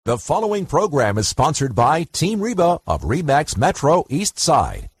The following program is sponsored by Team Reba of Remax Metro East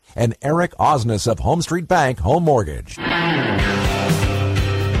Side and Eric Osnes of Home Street Bank Home Mortgage.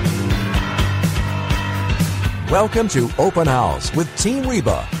 Welcome to Open House with Team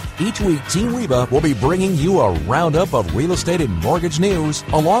Reba. Each week, Team Reba will be bringing you a roundup of real estate and mortgage news,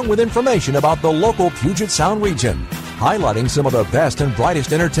 along with information about the local Puget Sound region, highlighting some of the best and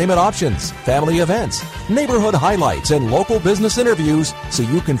brightest entertainment options, family events, neighborhood highlights, and local business interviews, so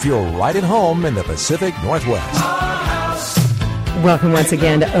you can feel right at home in the Pacific Northwest. Welcome once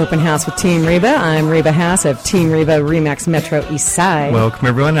again to Open House with Team Reba. I'm Reba Haas of Team Reba Remax Metro East Side. Welcome,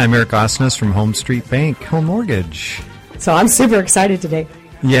 everyone. I'm Eric Osnes from Home Street Bank Home Mortgage. So I'm super excited today.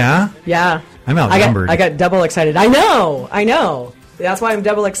 Yeah? Yeah. I'm outnumbered. I got double excited. I know. That's why I'm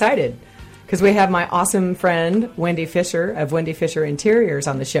double excited. Because we have my awesome friend, Wendy Fisher, of Wendy Fisher Interiors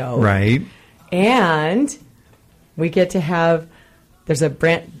on the show. Right. And we get to have, there's a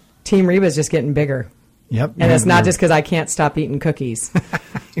brand, Team Reba's just getting bigger. Yep. And it's not just because I can't stop eating cookies.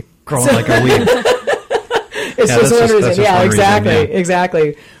 Growing like a weed. It's just one reason. Yeah, exactly. Reason, yeah.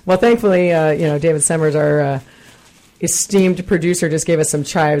 Exactly. Well, thankfully, David Summers, our esteemed producer, just gave us some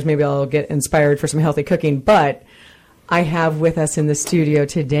chives. Maybe I'll get inspired for some healthy cooking. But I have with us in the studio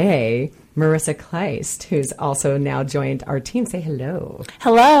today Marissa Kleist, who's also now joined our team. Say hello.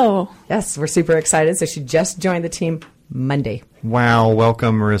 Hello. Yes, we're super excited. So she just joined the team Monday. Wow.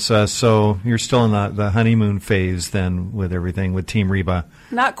 Welcome, Marissa. So you're still in the honeymoon phase then with everything with Team Reba.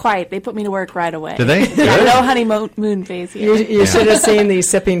 Not quite. They put me to work right away. Did they? Yeah, no honeymoon phase here. You should have seen the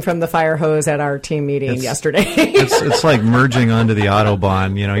sipping from the fire hose at our team meeting yesterday. It's like merging onto the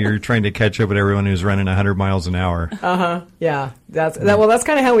Autobahn. You know, you're trying to catch up with everyone who's running 100 miles an hour. Yeah. That's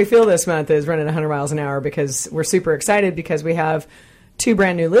kind of how we feel this month, is running 100 miles an hour, because we're super excited because we have 2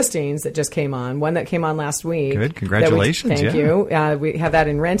 brand new listings that just came on. One that came on last week. Good. Congratulations. Thank you. We have that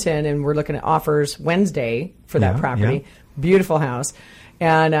in Renton, and we're looking at offers Wednesday for that property. Yeah. Beautiful house.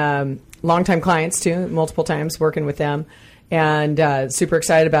 And longtime clients, too, multiple times working with them. And super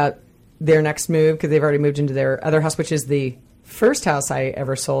excited about their next move, because they've already moved into their other house, which is the first house I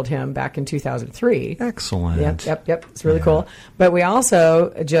ever sold him back in 2003. Excellent. Yep. It's really cool. But we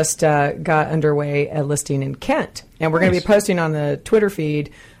also just got underway a listing in Kent. And we're going to be posting on the Twitter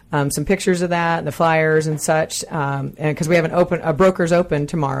feed some pictures of that, the flyers and such. And because we have a broker's open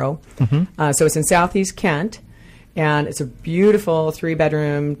tomorrow. Mm-hmm. So it's in Southeast Kent. And it's a beautiful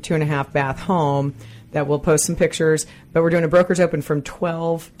 3-bedroom, 2.5 bath home that we'll post some pictures. But we're doing a broker's open from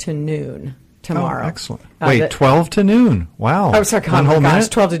 12 to noon tomorrow. Oh, excellent. Wait, 12 to noon. Wow. Oh, sorry. Oh, my gosh.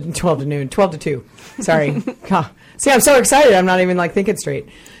 12 to noon. 12 to 2. Sorry. See, I'm so excited. I'm not even thinking straight.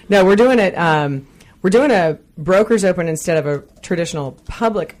 No, we're doing it. We're doing a broker's open instead of a traditional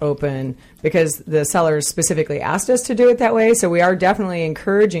public open, because the sellers specifically asked us to do it that way. So we are definitely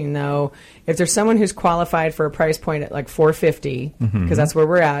encouraging, though, if there's someone who's qualified for a price point at like $450, because that's where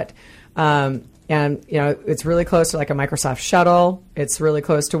we're at. And, it's really close to like a Microsoft Shuttle. It's really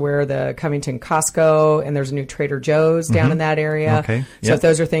close to where the Covington Costco, and there's a new Trader Joe's down in that area. Okay. So if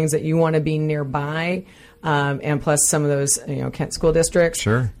those are things that you want to be nearby, and plus some of those, Kent school districts.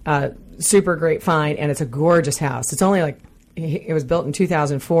 Sure. Super great find, and it's a gorgeous house. It's only it was built in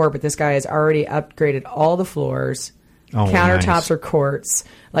 2004, but this guy has already upgraded all the floors. Countertops nice. Are quartz.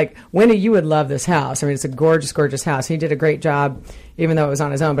 Like, Wendy, you would love this house. I mean, it's a gorgeous, gorgeous house. He did a great job, even though it was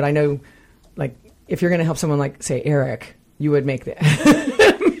on his own. But I know, if you're going to help someone like, say, Eric, you would make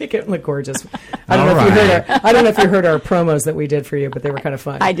make it look gorgeous. I don't know if you heard our promos that we did for you, but they were kind of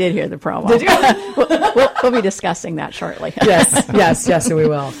fun. I did hear the promo. Did you? We'll be discussing that shortly. Yes, and we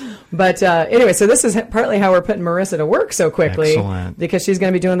will. But anyway, so this is partly how we're putting Marissa to work so quickly. Excellent. Because she's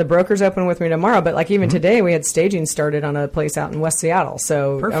going to be doing the broker's open with me tomorrow. But even today, we had staging started on a place out in West Seattle.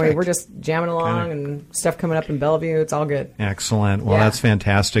 So perfect. I mean, we're just jamming along and stuff coming up in Bellevue. It's all good. Excellent. Well, that's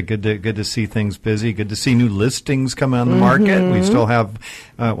fantastic. Good to see things busy. Good to see new listings come on the market. We still have.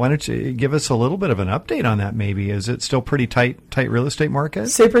 Why don't you give us a little bit of an update on that? Maybe is it still pretty tight real estate market?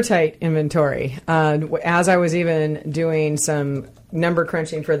 Super tight inventory. As I was even doing some number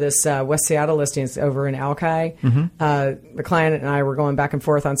crunching for this West Seattle listings over in Alki, the client and I were going back and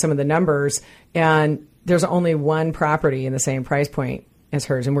forth on some of the numbers, and there's only one property in the same price point as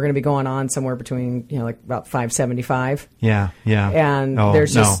hers, and we're going to be going on somewhere between about $575. Yeah. And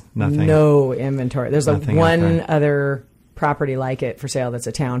there's just no inventory. There's one other property like it for sale that's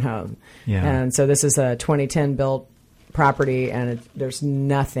a townhome. Yeah. And so this is a 2010 built property, and there's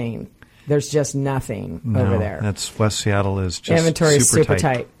nothing. There's just nothing over there. That's West Seattle is just inventory is super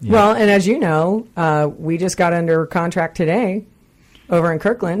tight. Yeah. Well, and as you know, we just got under contract today over in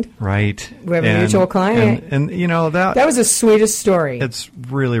Kirkland. Right. We have a mutual client. And that was the sweetest story. It's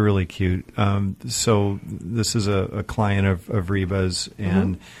really, really cute. So this is a client of Reba's,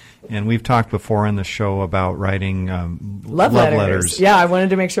 and we've talked before on the show about writing love letters. Yeah, I wanted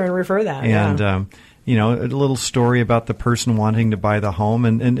to make sure and refer that. And a little story about the person wanting to buy the home,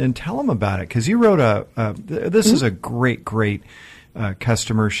 and tell them about it, because you wrote this is a great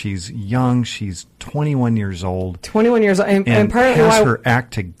customer. She's young. She's 21 years old. 21 years old. And part of has her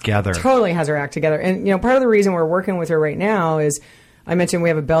act together. Totally has her act together. And, part of the reason we're working with her right now is, I mentioned we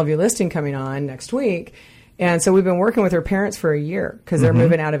have a Bellevue listing coming on next week. And so we've been working with her parents for a year because they're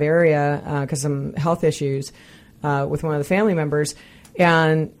moving out of area because some health issues with one of the family members.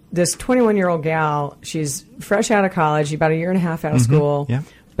 And this 21-year-old gal, she's fresh out of college, about a year and a half out of school. Yeah.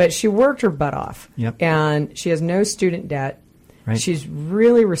 But she worked her butt off. Yep. And she has no student debt. Right. She's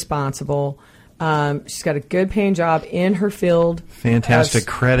really responsible. She's got a good paying job in her field. Fantastic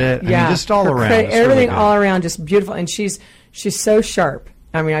credit. Yeah. I mean, just all around. Credit, everything really all around, just beautiful. And she's so sharp.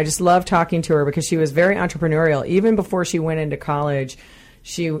 I mean, I just love talking to her because she was very entrepreneurial. Even before she went into college,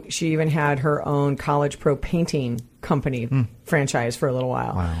 she even had her own College Pro painting company franchise for a little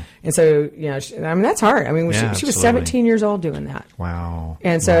while. Wow. And so, that's hard. I mean, she was 17 years old doing that. Wow.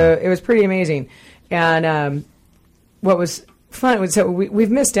 And so it was pretty amazing. And what was fun was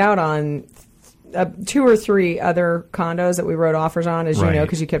we've missed out on 2 or 3 other condos that we wrote offers on, as you know,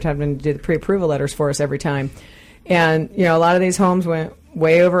 because you kept having to do the pre-approval letters for us every time. And, a lot of these homes went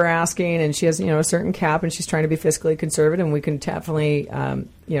way over asking, and she has, a certain cap, and she's trying to be fiscally conservative, and we can definitely,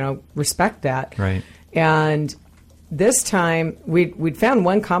 respect that. Right. And this time, we'd found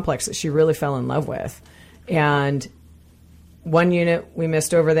one complex that she really fell in love with. And one unit we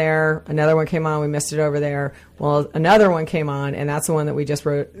missed over there, another one came on, we missed it over there. Well, another one came on, and that's the one that we just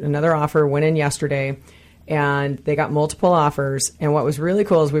wrote another offer, went in yesterday, and they got multiple offers. And what was really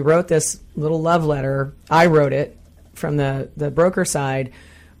cool is we wrote this little love letter. I wrote it from the broker side,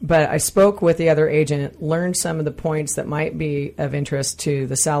 but I spoke with the other agent, learned some of the points that might be of interest to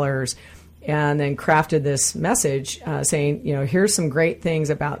the sellers, and then crafted this message saying, here's some great things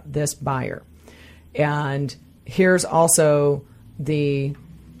about this buyer. And here's also the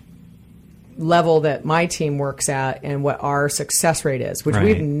level that my team works at and what our success rate is, which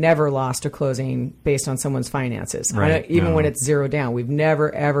we've never lost a closing based on someone's finances. Right. Even when it's zero down, we've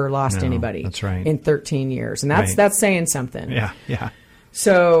never, ever lost anybody. That's right. In 13 years. And that's saying something. Yeah, yeah.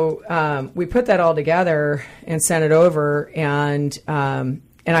 So we put that all together and sent it over, and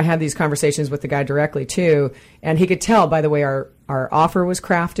I had these conversations with the guy directly too, and he could tell by the way our offer was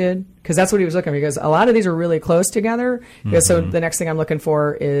crafted, because that's what he was looking for. Because a lot of these are really close together. Because so the next thing I'm looking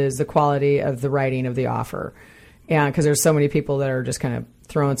for is the quality of the writing of the offer, and because there's so many people that are just kind of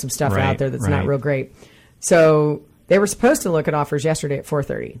throwing some stuff out there that's not real great. So they were supposed to look at offers yesterday at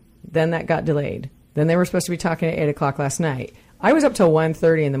 4:30. Then that got delayed. Then they were supposed to be talking at 8 o'clock last night. I was up till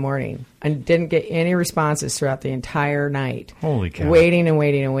 1:30 in the morning and didn't get any responses throughout the entire night. Holy cow. Waiting and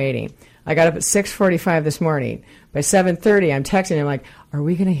waiting and waiting. I got up at 6:45 this morning. By 7:30, I'm texting him like, "Are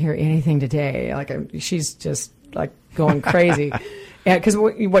we going to hear anything today?" She's just like going crazy. Because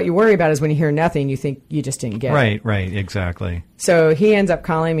what you worry about is when you hear nothing, you think you just didn't get it. Right, exactly. So he ends up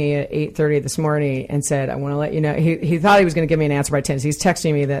calling me at 8:30 this morning and said, "I want to let you know." He thought he was going to give me an answer by 10. So he's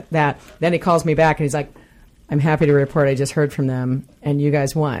texting me that. Then he calls me back and he's like, "I'm happy to report I just heard from them and you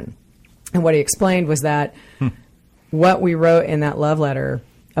guys won." And what he explained was that what we wrote in that love letter,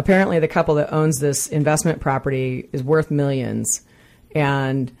 apparently the couple that owns this investment property is worth millions.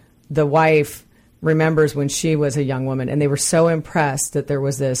 And the wife remembers when she was a young woman, and they were so impressed that there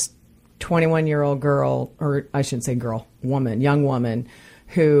was this 21-year-old girl, or I shouldn't say girl, young woman,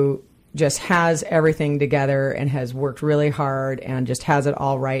 who just has everything together and has worked really hard and just has it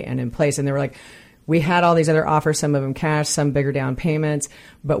all right and in place. And they were like, we had all these other offers, some of them cash, some bigger down payments,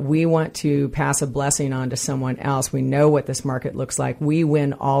 but we want to pass a blessing on to someone else. We know what this market looks like. We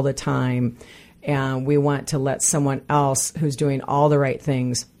win all the time, and we want to let someone else who's doing all the right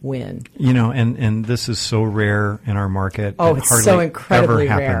things win. And this is so rare in our market. Oh, it's so incredibly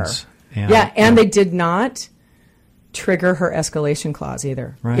rare. And they did not trigger her escalation clause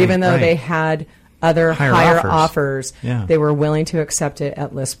either. Even though they had other higher offers, they were willing to accept it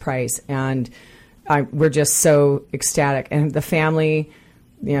at list price. And we're just so ecstatic. And the family,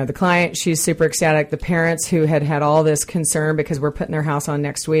 the client, she's super ecstatic. The parents who had all this concern because we're putting their house on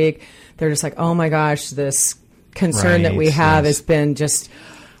next week, they're just like, oh my gosh, this concern that we have has been just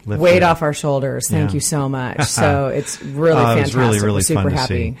weight off our shoulders. Thank you so much. So it's really fantastic. It was really we're super fun to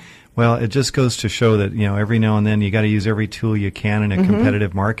happy. see. Well, it just goes to show that, every now and then you got to use every tool you can in a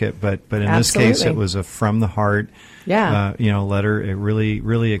competitive market. But in this case, it was a from the heart, letter. It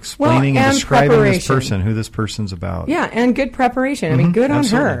really explaining and describing this person, who this person's about. Yeah, and good preparation. I mean, good on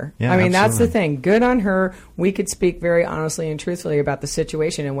her. Yeah, I mean, that's the absolutely. thing. Good on her. We could speak very honestly and truthfully about the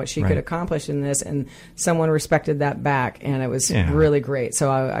situation and what she could accomplish in this, and someone respected that back, and it was really great.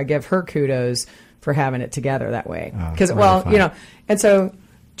 So I give her kudos for having it together that way. Because, and so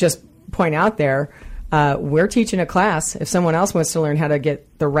just point out there, we're teaching a class. If someone else wants to learn how to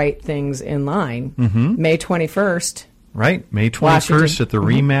get the right things in line, May 21st. Right, May 21st Washington. at the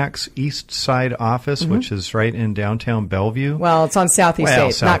RE/MAX East Side office, which is right in downtown Bellevue. Well, it's on Southeast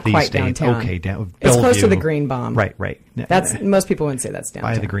State, not quite State. downtown. Okay, It's close to Bellevue. the Green Bomb. Right. That's most people wouldn't say that's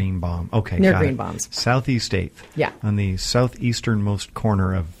downtown. By the Green Bomb. Okay, Near got Green it. Bombs. Southeast 8th. Yeah. On the southeasternmost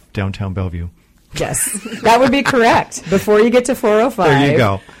corner of downtown Bellevue. Yes, that would be correct. Before you get to 405. There you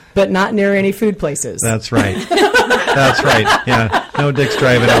go. But not near any food places. That's right. That's right. Yeah, no Dick's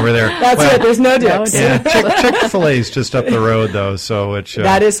driving over there. That's it. There's no Dick's. Yeah, Chick-fil-A's just up the road, though, so it's...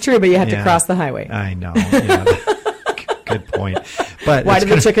 that is true, but you have to cross the highway. I know. Yeah. Good point. But Why did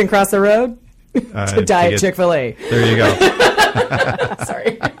the chicken cross the road? To die at Chick-fil-A. There you go.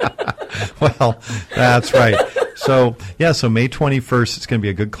 Sorry. Well, that's right. So May 21st, it's going to be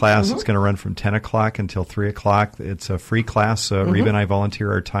a good class. It's going to run from 10 o'clock until 3 o'clock. It's a free class. Reba and I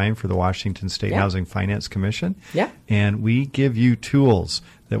volunteer our time for the Washington State Housing Finance Commission. Yeah. And we give you tools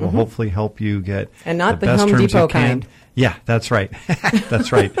that will hopefully help you get And not the best Home terms Depot you can. kind. Yeah, that's right.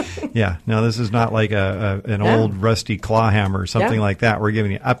 That's right. Yeah. No, this is not like an old rusty claw hammer or something like that. We're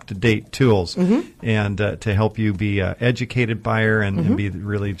giving you up-to-date tools and to help you be an educated buyer and be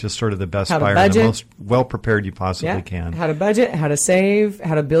really just sort of the best buyer and the most well-prepared you possibly can. How to budget, how to save,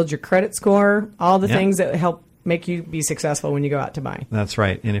 how to build your credit score, all the things that help make you be successful when you go out to buy. That's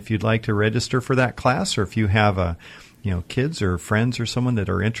right. And if you'd like to register for that class, or if you have kids or friends or someone that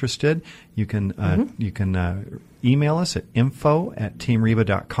are interested, you can email us at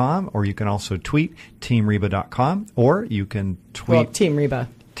info@teamreba.com, or you can also tweet teamreba.com, or you can tweet Team Reba.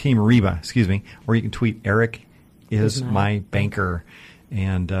 Team Reba, excuse me, or you can tweet Eric is my banker,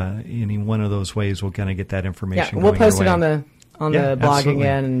 and any one of those ways we'll kind of get that information. Yeah, we'll going post your it way. on the blog absolutely.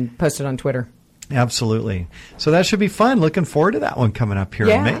 again and post it on Twitter. Absolutely. So that should be fun. Looking forward to that one coming up here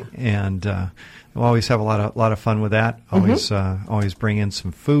in May, and we'll always have a lot of fun with that. Always bring in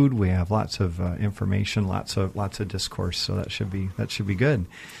some food. We have lots of information, lots of discourse. So that should be good.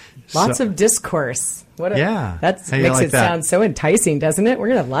 Lots of discourse. That How you makes like it that? sound so enticing, doesn't it? We're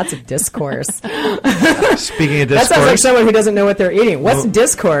gonna have lots of discourse. Speaking of That sounds like discourse, someone who doesn't know what they're eating. What's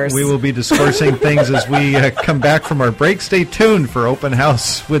discourse? we will be discoursing things as we come back from our break. Stay tuned for Open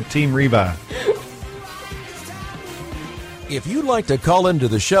House with Team Reba. If you'd like to call into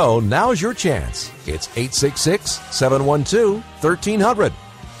the show, now's your chance. It's 866-712-1300.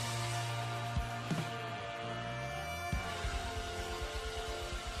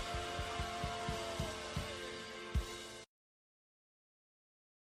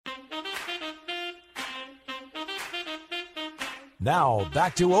 Now,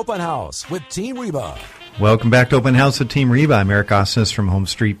 back to Open House with Team Reba. Welcome back to Open House with Team Reba. I'm Eric Osnes from Home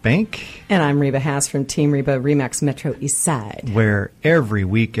Street Bank. And I'm Reba Haas from Team Reba RE/MAX Metro East Side. Where every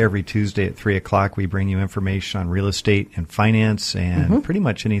week, every Tuesday at 3 o'clock, we bring you information on real estate and finance and pretty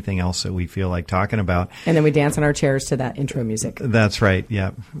much anything else that we feel like talking about. And then we dance on our chairs to that intro music. That's right.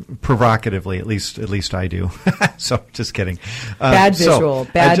 Yeah. Provocatively, at least I do. So just kidding. Bad visual.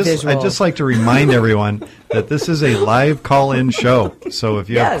 Bad visual. I'd just like to remind everyone that this is a live call-in show. So if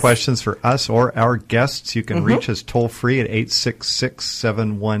you have questions for us or our guests, you can reach us toll free at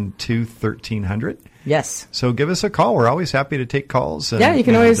 866-712-1300. Yes. So give us a call. We're always happy to take calls. And, you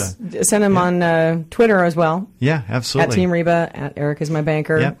can always send them on Twitter as well. Yeah, absolutely. At Team Reba, at Eric is my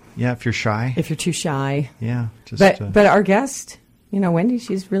banker. Yep. Yeah, if you're shy. If you're too shy. Yeah. But our guest, Wendy,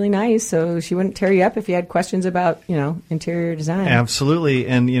 she's really nice, so she wouldn't tear you up if you had questions about, interior design. Absolutely.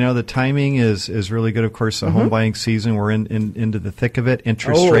 And, the timing is really good. Of course, the home buying season, we're into the thick of it.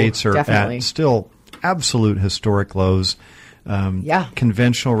 Interest rates are at still absolute historic lows.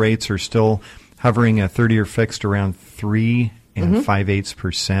 Conventional rates are still hovering a 30-year fixed around 3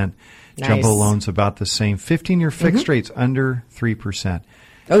 5/8%. Nice. Jumbo loans about the same. 15-year fixed rates under 3%.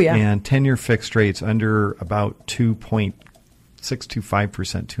 Oh, yeah. And 10-year fixed rates under about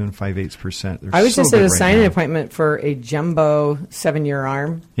 2.625%, 2 5/8%. I was just at a signing appointment for a jumbo 7-year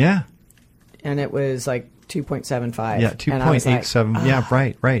ARM. Yeah. And it was like 2.75. Yeah, And I was like, 2.87. Yeah,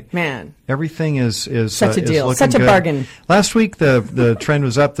 right. man. Everything is Such a is deal. looking Such a good. bargain. Last week the trend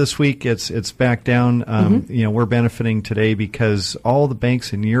was up. This week it's back down. Mm-hmm. We're benefiting today because all the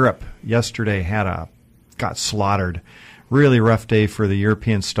banks in Europe yesterday got slaughtered. Really rough day for the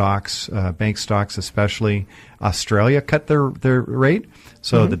European stocks, bank stocks especially. Australia cut their rate,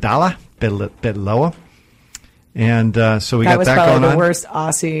 so the dollar bit lower, and so we That got was that probably going the on. worst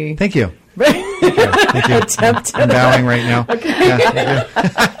Aussie. Thank you. Thank you. Attempt. I'm bowing right now. Yeah.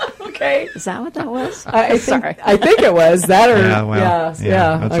 Okay. Is that what that was? I think, Sorry. I think it was that or Yeah, well,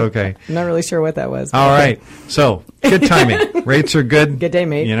 yeah, that's okay. I'm not really sure what that was. All right. So good timing. Rates are good. Good day,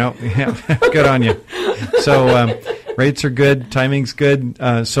 mate. Good on you. So rates are good. Timing's good.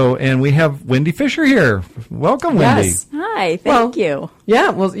 And we have Wendy Fisher here. Welcome, Wendy. Yes. Hi, thank you. Yeah,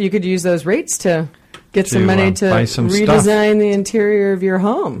 well, you could use those rates to get some To, money to buy some redesign the interior of your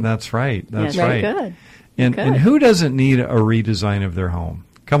home. That's right. That's Yeah, right. good. And Good. who doesn't need a redesign of their home?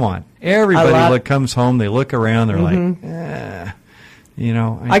 Come on. Everybody that comes home, they look around, they're like,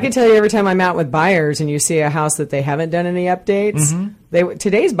 I can tell you every time I'm out with buyers and you see a house that they haven't done any updates,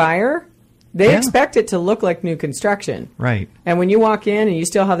 today's buyer, they expect it to look like new construction. right. And when you walk in and you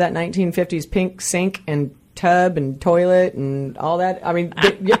still have that 1950s pink sink and tub and toilet and all that, I mean,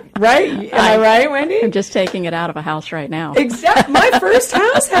 right? Am I right, Wendy? I'm just taking it out of a house right now. Exactly. My first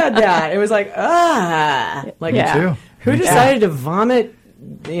house had that. It was like, like, Yeah. Too. who decided to vomit,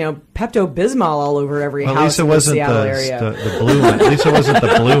 Pepto-Bismol all over every Well, at house least it in the wasn't Seattle area? the blue one. At least it wasn't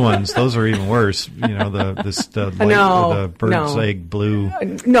the blue ones. Those are even worse. The bird's egg blue.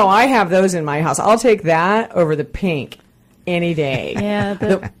 No, I have those in my house. I'll take that over the pink any day. Yeah,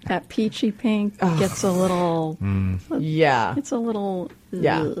 that peachy pink gets a little. Yeah. It's a little.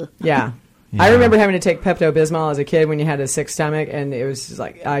 Yeah. ugh. Yeah. I remember having to take Pepto-Bismol as a kid when you had a sick stomach, and it was just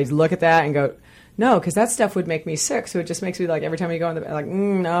like, I look at that and go, no, because that stuff would make me sick. So it just makes me like, every time you go in the, like,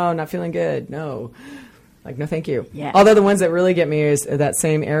 no, not feeling good. No. Like, no, thank you. Yeah. Although the ones that really get me is that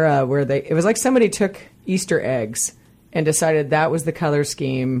same era where it was like somebody took Easter eggs and decided that was the color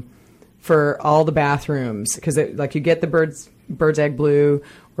scheme for all the bathrooms. Because like you get the bird's egg blue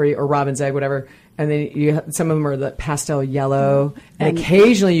or robin's egg, whatever. And then some of them are the pastel yellow. And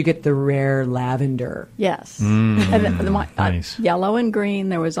occasionally you get the rare lavender. Yes. And nice. Yellow and green.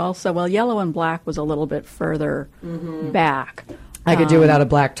 There was also, yellow and black was a little bit further back. I could do without a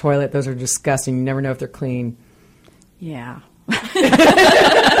black toilet. Those are disgusting. You never know if they're clean. Yeah.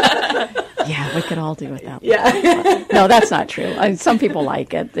 Yeah, we could all do without that. Yeah. No, that's not true. Some people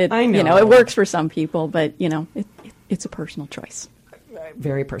like it. I know. It works for some people, but, it's a personal choice.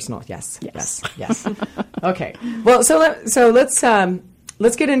 Very personal. Yes. Yes. Yes. Okay. Well, so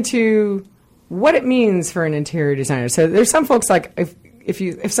let's get into what it means for an interior designer. So there's some folks like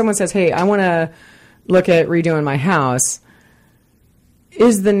if someone says, "Hey, I want to look at redoing my house,"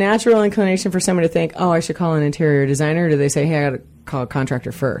 is the natural inclination for someone to think, "Oh, I should call an interior designer"? Or do they say, "Hey, I got to call a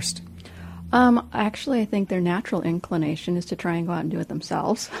contractor first"? Actually, I think their natural inclination is to try and go out and do it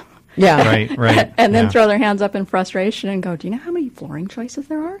themselves. Yeah. Right. And then Yeah. throw their hands up in frustration and go, do you know how many flooring choices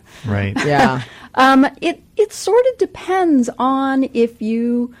there are? Right. Yeah. It sort of depends on if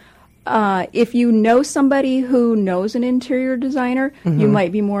you know somebody who knows an interior designer, you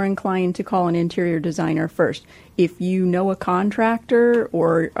might be more inclined to call an interior designer first. If you know a contractor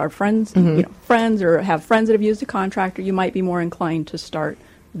or are friends, friends or have friends that have used a contractor, you might be more inclined to start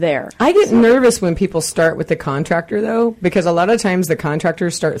there. I get nervous when people start with the contractor, though, because a lot of times the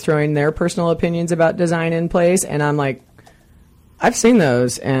contractors start throwing their personal opinions about design in place, and I'm like, I've seen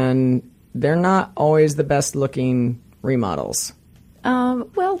those, and they're not always the best looking remodels.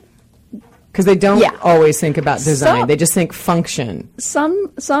 Well, Because they don't Yeah. always think about design; Some- they just think function. some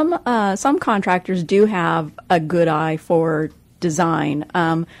contractors do have a good eye for design,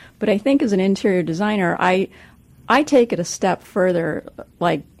 but I think as an interior designer, I take it a step further.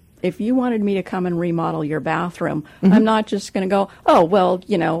 Like, if you wanted me to come and remodel your bathroom, I'm not just going to go, oh, well,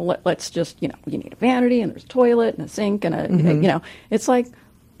 let's just, you need a vanity and there's a toilet and a sink and it's like,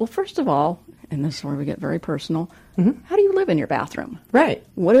 well, first of all, and this is where we get very personal, how do you live in your bathroom? Right.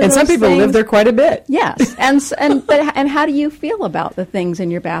 What are and some those people live things- there quite a bit. Yes, and how do you feel about the things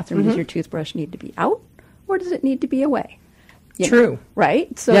in your bathroom? Does your toothbrush need to be out, or does it need to be away? True.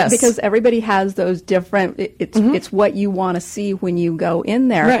 Right? So Yes. because everybody has those different it's what you want to see when you go in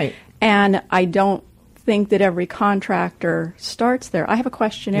there. Right. And I don't think that every contractor starts there. I have a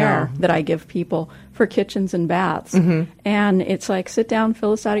questionnaire that I give people for kitchens and baths. And it's like, sit down,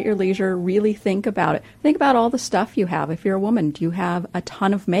 fill this out at your leisure, really think about it. Think about all the stuff you have. If you're a woman, do you have a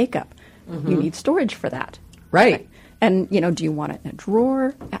ton of makeup? You need storage for that. Right. And, do you want it in a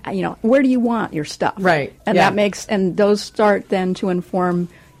drawer? Where do you want your stuff? Right. And Yeah. and those start then to inform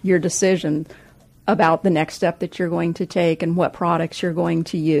your decision about the next step that you're going to take and what products you're going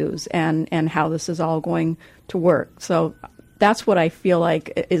to use and how this is all going to work. So that's what I feel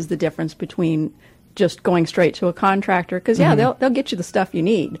like is the difference between just going straight to a contractor. Because, they'll get you the stuff you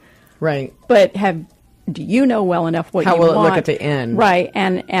need. Right. But do you know well enough what How you will it want? look at the end? Right,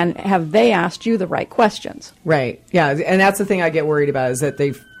 and have they asked you the right questions? Right. Yeah. And that's the thing I get worried about, is that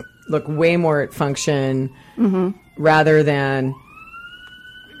they look way more at function rather than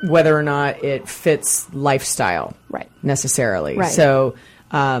whether or not it fits lifestyle. Right. Necessarily. Right. So,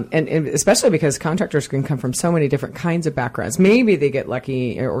 and especially because contractors can come from so many different kinds of backgrounds. Maybe they get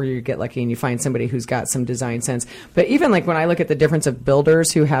lucky, or you get lucky and you find somebody who's got some design sense. But even like when I look at the difference of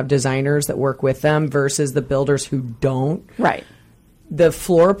builders who have designers that work with them versus the builders who don't. Right. The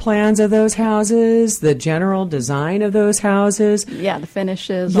floor plans of those houses, the general design of those houses. Yeah, the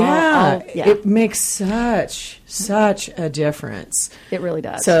finishes. Yeah, yeah. it makes such a difference. It really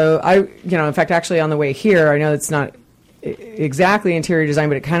does. So in fact, actually on the way here, I know it's not exactly interior design,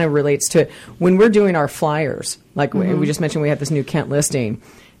 but it kind of relates to it. When we're doing our flyers, like we just mentioned, we have this new Kent listing.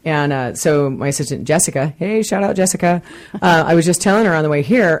 And so my assistant, Jessica, hey, shout out Jessica. I was just telling her on the way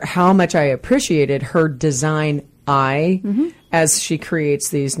here how much I appreciated her design eye as she creates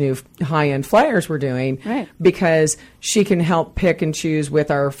these new high-end flyers we're doing, right. because she can help pick and choose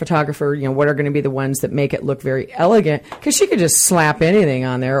with our photographer, what are going to be the ones that make it look very elegant, because she could just slap anything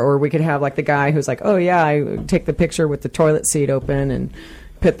on there, or we could have like the guy who's like, oh yeah, I take the picture with the toilet seat open and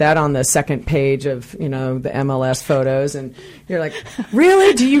put that on the second page of, the MLS photos. And you're like,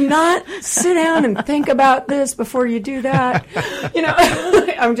 really? Do you not sit down and think about this before you do that?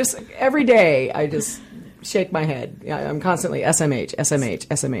 I'm just, every day, I just shake my head. I'm constantly SMH, SMH,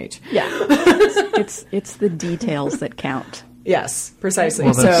 SMH. Yeah. It's the details that count. Yes, precisely.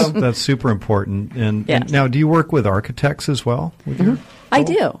 Well, that's super important. And now, do you work with architects as well? I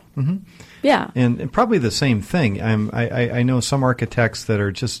do. Mm-hmm. Yeah. And probably the same thing. I know some architects that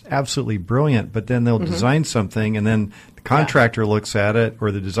are just absolutely brilliant, but then they'll design something, and then the contractor looks at it,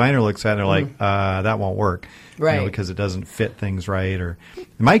 or the designer looks at it, and they're like, that won't work. Right. Because it doesn't fit things right. Or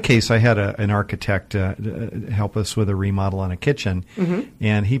in my case, I had an architect help us with a remodel on a kitchen,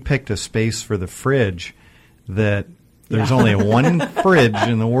 and he picked a space for the fridge that there's only one fridge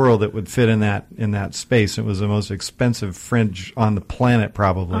in the world that would fit in that space. It was the most expensive fridge on the planet,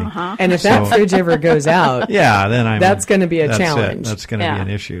 probably. And if that fridge ever goes out, that's going to be a challenge. That's going to be an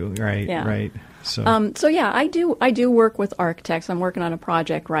issue, right? Yeah. Right. So, I do work with architects. I'm working on a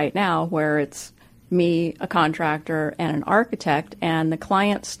project right now where it's me, a contractor, and an architect, and the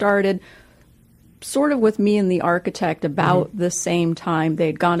client started sort of with me and the architect about the same time.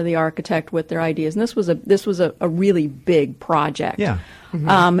 They'd gone to the architect with their ideas, and this was a really big project. Yeah.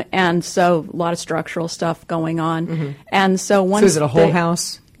 And so a lot of structural stuff going on. And so once is it a whole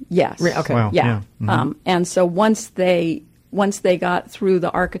house? Yes. Okay. Wow. Yeah. And so once they got through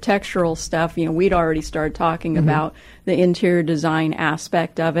the architectural stuff, we'd already started talking about the interior design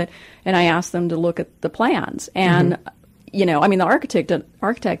aspect of it, and I asked them to look at the plans. And the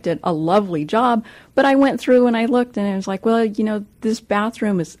architect did a lovely job, but I went through and I looked, and it was like, well, this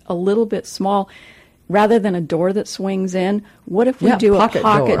bathroom is a little bit small. Rather than a door that swings in, what if we do a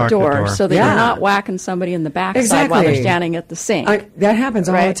pocket door so that you're not whacking somebody in the backside while they're standing at the sink? That happens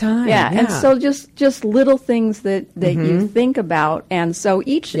all the time. Yeah, and so just little things that you think about, and so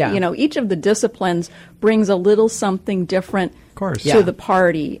each of the disciplines brings a little something different to the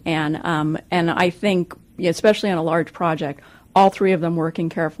party, and I think, especially on a large project, all three of them working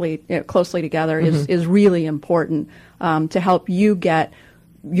closely together is really important to help you get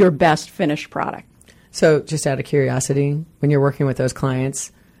your best finished product. So just out of curiosity, when you're working with those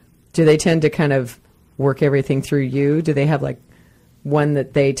clients, do they tend to kind of work everything through you? Do they have like one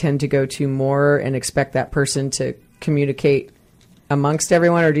that they tend to go to more and expect that person to communicate amongst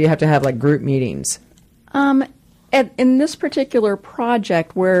everyone, or do you have to have like group meetings? In this particular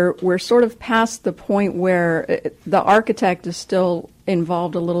project, we're sort of past the point where the architect is still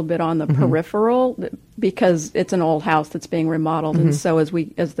involved a little bit on the peripheral, because it's an old house that's being remodeled, and so as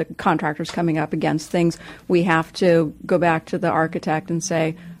the contractor's coming up against things, we have to go back to the architect and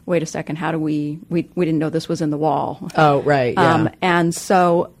say, wait a second, how do we didn't know this was in the wall. Oh, right. Yeah. And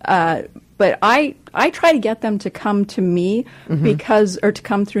so, but I try to get them to come to me to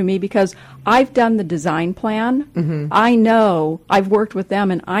come through me because I've done the design plan. I know, I've worked with them,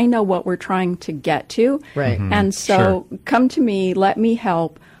 and I know what we're trying to get to. Right. And so come to me, let me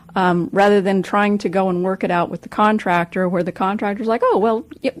help, rather than trying to go and work it out with the contractor, where the contractor's like, oh, well,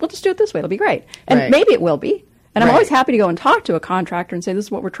 we'll just do it this way. It'll be great. And maybe it will be. And I'm Right. always happy to go and talk to a contractor and say, this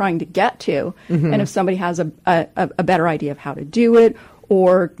is what we're trying to get to. Mm-hmm. And if somebody has a better idea of how to do it,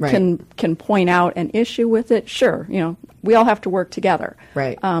 or Right. can point out an issue with it, sure, we all have to work together.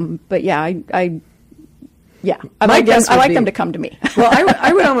 Right. But yeah, I My like guess them, I would like be- them to come to me. Well,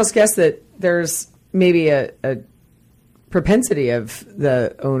 I would almost guess that there's maybe a propensity of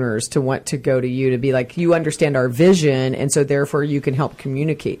the owners to want to go to you to be like, you understand our vision, and so therefore you can help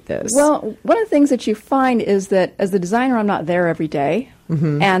communicate this. Well, one of the things that you find is that as the designer, I'm not there every day.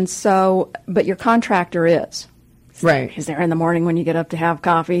 Mm-hmm. And so, but your contractor is. right. He's there in the morning when you get up to have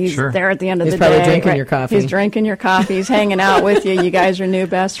coffee. He's Sure. there at the end of He's the day. probably drinking your coffee. He's drinking your coffee. He's hanging out with you. You guys are new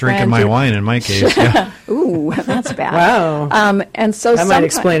best Drinking friends. my You're- wine in my case. Yeah. Ooh, that's bad. Wow. And so That might someti-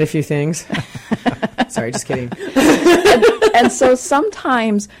 explain a few things. Sorry, just kidding. and so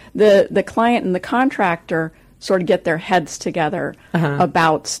sometimes the client and the contractor sort of get their heads together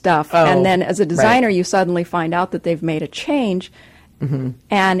about stuff. Oh, And then as a designer, right. you suddenly find out that they've made a change,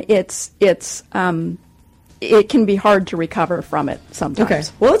 and it can be hard to recover from it sometimes. Okay.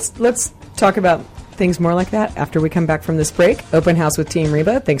 Well, let's talk about things more like that after we come back from this break. Open House with Team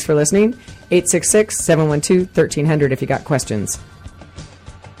Reba. Thanks for listening. 866-712-1300 if you got questions.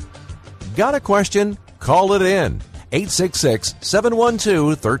 Got a question? Call it in.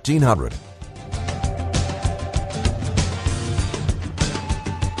 866-712-1300.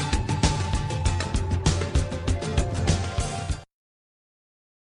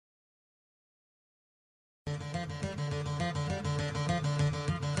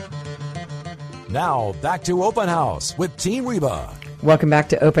 Now, back to Open House with Team Reba. Welcome back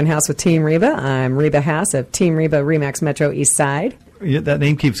to Open House with Team Reba. I'm Reba Haas of Team Reba Remax Metro East Side. Yeah, that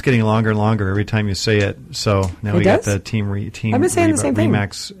name keeps getting longer and longer every time you say it. So now It we got does? the Team I've been saying the same thing.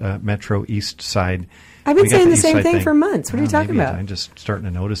 Remax Metro East Side. I've been We got saying the East same Side thing for months. What are you talking maybe about? I'm just starting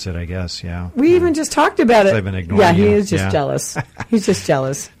to notice it, I guess. Yeah. We even just talked about it. I've been ignoring yeah, he you. is just Yeah. jealous. He's just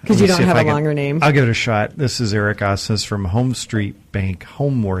jealous because Let you me don't see if have I a can- longer name. I'll give it a shot. This is Eric Osnes from Home Street Bank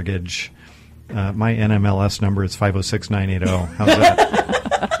Home Mortgage. My NMLS number is 506980. How's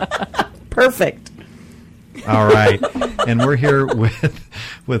that? Perfect. All right. And we're here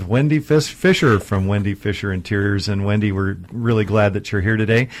with Wendy Fisher from Wendy Fisher Interiors. And Wendy, we're really glad that you're here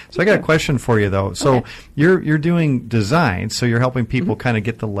today. So I got a question for you, though. So Okay. you're doing design, so you're helping people kind of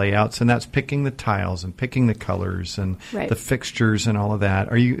get the layouts, and that's picking the tiles and picking the colors and Right. the fixtures and all of that.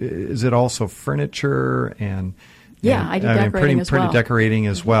 Is it also furniture and... Yeah, I do decorating as pretty well. decorating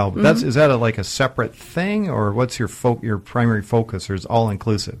as well. But is that like a separate thing, or what's your primary focus, or is it all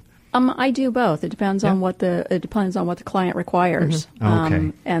inclusive? I do both. It depends on what the client requires.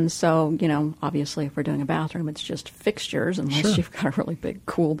 Okay. And so, obviously, if we're doing a bathroom, it's just fixtures, unless Sure. you've got a really big,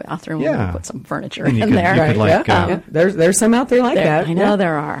 cool bathroom. Yeah. We'll put some furniture And you in could- there. you could like, yeah. There's some out there like that. I know Yeah.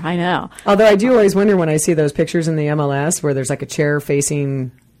 there are. I know. Although I do always wonder when I see those pictures in the MLS where there's like a chair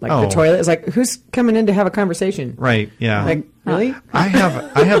facing like Oh. the toilet. It's like, who's coming in to have a conversation? Right. Yeah. Like, really? I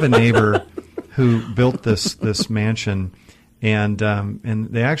have a neighbor who built this mansion, and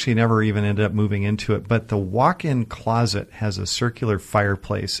they actually never even ended up moving into it. But the walk-in closet has a circular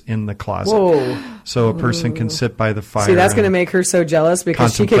fireplace in the closet, Whoa. so a person can sit by the fire. See, that's going to and- make her so jealous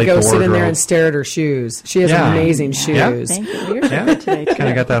because she could Contemplate go the sit in there wardrobe. and stare at her shoes. She has Yeah. amazing Yeah. shoes. Thank you. You're so Yeah, good today. kind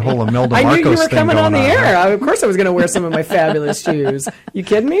of got that whole Imelda I Marcos knew you were thing coming going on the huh? air. Of course I was going to wear some of my fabulous shoes. You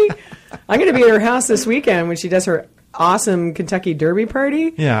kidding me? I'm going to be at her house this weekend when she does her awesome Kentucky Derby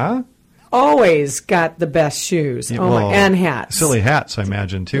party. Yeah. Always got the best shoes. Well, and hats. Silly hats, I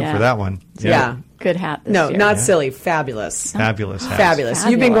imagine, too, Yeah. for that one. Yeah. Good hat this No, year. not silly. Fabulous. Fabulous hats. Fabulous.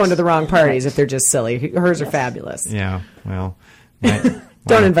 You've been Fabulous. going to the wrong parties if they're just silly. Hers are fabulous. Yeah, well.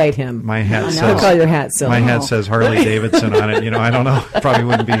 Don't invite him. My hat know. says... He'll call your hat silly. My hat says Harley Davidson on it. I don't know. Probably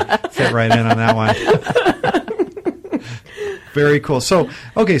wouldn't fit right in on that one. Very cool. So,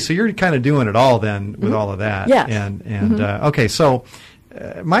 okay, so you're kind of doing it all then with all of that. Yes. And okay, so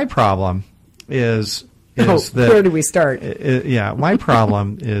my problem is that where do we start? yeah, my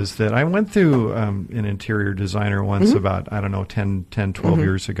problem is that I went through an interior designer once about, 12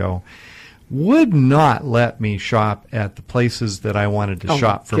 years ago. Would not let me shop at the places that I wanted to Oh,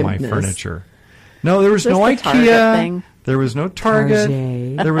 shop for my goodness. furniture. No, there was Just no the Target IKEA. thing. There was no Target.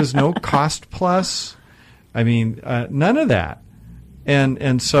 Target. There was no Cost Plus. I mean, none of that.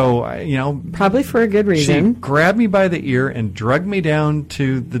 And so, Probably for a good she reason. grabbed me by the ear and dragged me down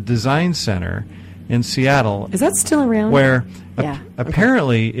to the Design Center in Seattle. Is that still around? Where Yeah.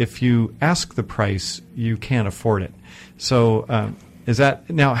 apparently, if you ask the price, you can't afford it. So, is that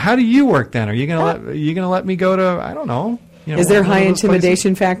now? How do you work then? Are you gonna let me go to? I don't know. Is there one of high those places?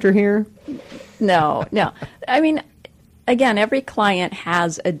 intimidation factor here? No. I mean, again, every client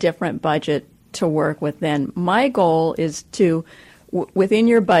has a different budget to work with, then my goal is to, within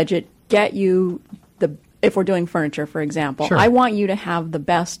your budget, get you if we're doing furniture, for example, Sure. I want you to have the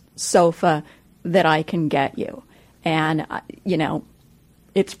best sofa that I can get you. And,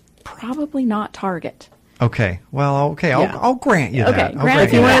 it's probably not Target. Okay. Well, okay. Yeah. I'll grant you Okay, that. I'll grant grant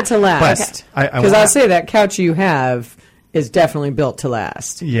If you you want that. it to last, But I because wanna- I'll say that couch you have is definitely built to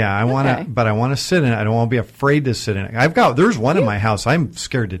last. Yeah, I want Okay. to, but I want to sit in it. I don't want to be afraid to sit in it. There's one in my house. I'm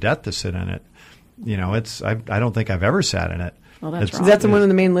scared to death to sit in it. I don't think I've ever sat in it. Well, that's It's- wrong. Is that the one in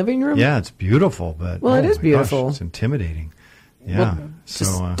the main living room? Yeah, it's beautiful, but Well, it is my beautiful. Gosh, it's intimidating. Yeah.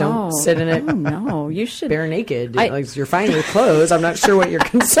 Just so don't sit in it Oh, no, you should. bare naked. I- Like you're fine with clothes. I'm not sure what you're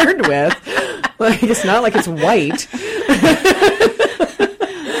concerned with. Like it's not like it's white.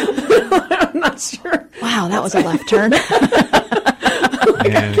 I'm not sure. Wow, that was a left turn. and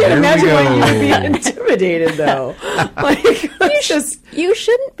Can't there we imagine why you'd be go. intimidated though. Like it's just You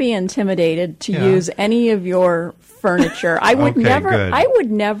shouldn't be intimidated to Yeah. use any of your furniture. I would Okay, never. good. I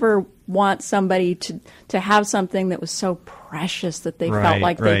would never want somebody to have something that was so precious that they felt Right,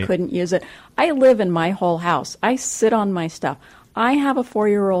 like they right. couldn't use it. I live in my whole house. I sit on my stuff. I have a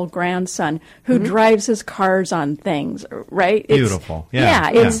 4-year-old grandson who drives his cars on things, right? Beautiful. Yeah,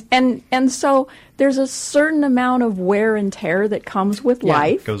 It's and so there's a certain amount of wear and tear that comes with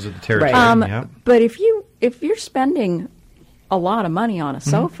life. Goes with the territory. Right. Yeah. But if you're spending a lot of money on a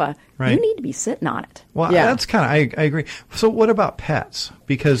sofa, Right. you need to be sitting on it. Well, Yeah. that's kind of I agree. So, what about pets?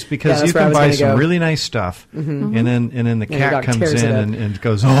 Because that's you where I can was buy gonna some go. really nice stuff, and then the your cat dog comes tears in it up. and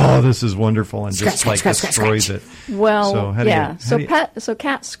goes, "Oh, this is wonderful," and just Scratch, like scratch, scratch, destroys scratch. it. Well, so how do yeah. You, So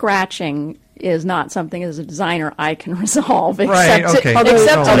cat scratching is not something as a designer I can resolve, Right, except okay. to,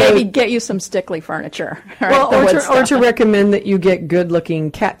 except to Although- maybe get you some stickly furniture. Right, well, the wood or stuff. to recommend that you get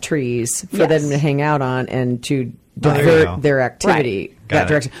good-looking cat trees for Yes. them to hang out on and to there you go. divert their activity Got that it.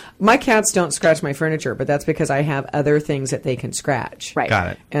 direction. My cats don't scratch my furniture, but that's because I have other things that they can scratch. Right.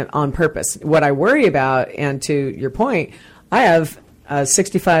 Got it. And on purpose. What I worry about, and to your point, I have a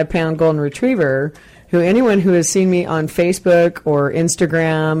 65-pound golden retriever who anyone who has seen me on Facebook or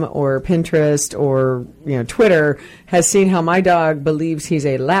Instagram or Pinterest or Twitter has seen how my dog believes he's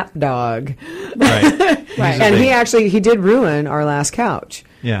a lap dog. right? Right. And he did ruin our last couch.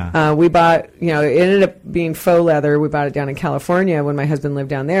 Yeah. We bought, it ended up being faux leather. We bought it down in California when my husband lived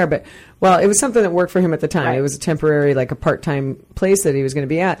down there. But, well, it was something that worked for him at the time. Right. It was a temporary, like a part-time place that he was going to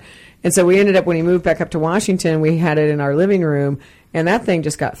be at. And so we ended up, when he moved back up to Washington, we had it in our living room, and that thing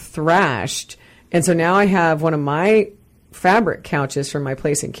just got thrashed. And so now I have one of my fabric couches from my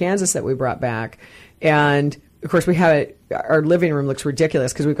place in Kansas that we brought back. And of course, we have it. Our living room looks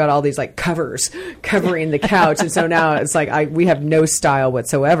ridiculous because we've got all these like covers covering the couch, and so now it's like we have no style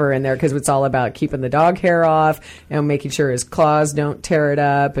whatsoever in there because it's all about keeping the dog hair off and making sure his claws don't tear it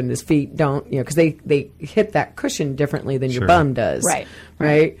up and his feet don't, because they hit that cushion differently than your Sure. bum does,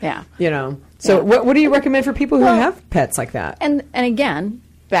 Right. Yeah. Yeah. So Yeah. what do you recommend for people who Well, have pets like that? And again,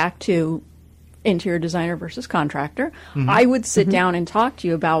 back to interior designer versus contractor, Mm-hmm. I would sit down and talk to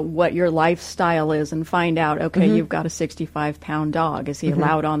you about what your lifestyle is and find out, okay, you've got a 65-pound dog. Is he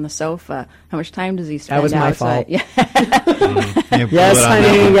allowed on the sofa? How much time does he spend was my outside? fault. Yeah. You blew Yes, it on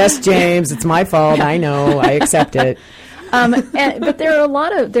honey. that one. Yes, James. It's my fault. I know. I accept it. But there are a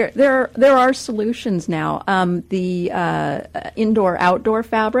lot of there are solutions now. The indoor outdoor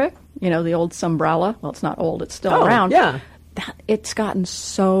fabric, the old Sunbrella. Well, it's not old; it's still Oh, around. yeah. It's gotten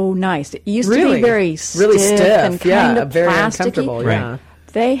so nice. It used to Really? be very Really stiff stiff, and yeah, kind of very plasticky. uncomfortable, Right. yeah.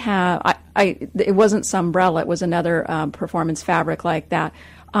 They have. It wasn't Sunbrella. It was another performance fabric like that.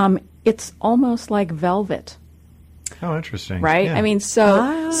 It's almost like velvet, Oh, interesting. right? Yeah. I mean,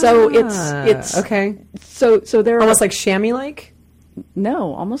 so it's okay. So there are Almost like chamois-like?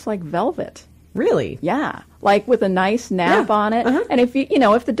 no, almost like velvet. Really? Yeah, like with a nice nap Yeah, on it. uh-huh. And if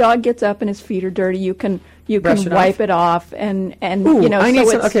if the dog gets up and his feet are dirty, you can Brush it wipe off? it off and Ooh, so I need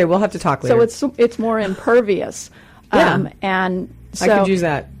some. it's, Okay, we'll have to talk later. so it's more impervious. Yeah. And I so, could use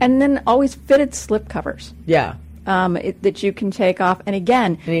that. And then always fitted slip covers. yeah. That you can take off. And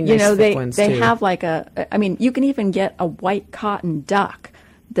again, Any nice thick they ones, they too. have like you can even get a white cotton duck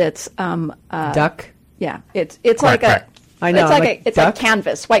that's Duck? yeah, it's Quack, like quack. I know, it's I'm like like, it's duck? like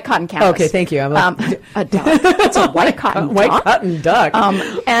canvas, white cotton canvas. Okay, thank you. I'm like, a duck. It's a white cotton white duck. cotton duck.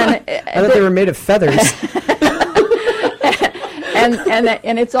 And I thought they were made of feathers.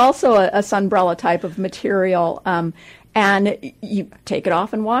 and it's also a sunbrella type of material. And you take it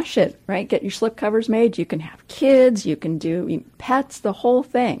off and wash it, right? Get your slip covers made. You can have kids. You can do pets, the whole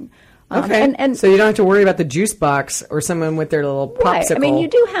thing. Okay. And so you don't have to worry about the juice box or someone with their little popsicle. right. I mean, you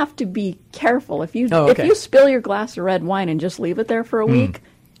do have to be careful. If you Oh, okay. if you spill your glass of red wine and just leave it there for a week,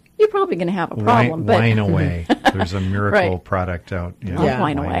 you're probably going to have a problem. Wine away. There's a miracle Right. product out. Yeah, Yeah.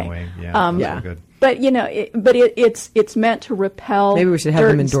 Wine away. Yeah, Yeah. so good. But it's meant to repel. Maybe we should have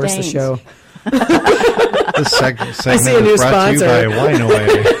dirt them and endorse the stains. show. This segment see a new is brought to you sponsor. by Wine Away.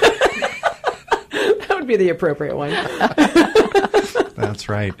 That would be the appropriate one. That's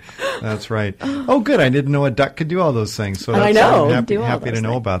right. That's right. Oh, good. I didn't know a duck could do all those things. So I that's, know. I'm Do all happy to those know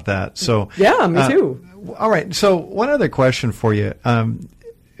things. about that. So Yeah, me too. All right. So one other question for you.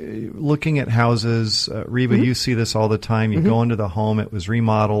 Looking at houses, Reba, Mm-hmm. you see this all the time. You go into the home. It was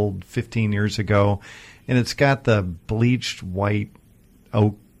remodeled 15 years ago, and it's got the bleached white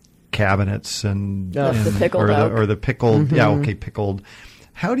oak cabinets and, Oh. The pickled or oak. the pickled. Mm-hmm. Yeah, okay, pickled.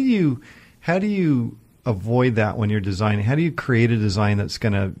 How do you avoid that when you're designing? How do you create a design that's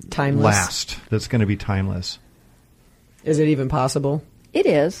going to Timeless. last? That's going to be timeless. Is it even possible? It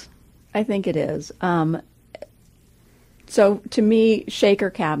is. I think it is. So to me, shaker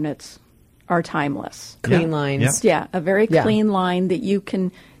cabinets are timeless. Clean Yeah. lines. Yeah, a very Yeah. clean line that you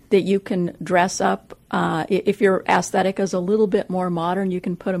can dress up. If your aesthetic is a little bit more modern, you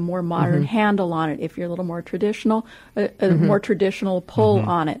can put a more modern handle on it. If you're a little more traditional, a more traditional pull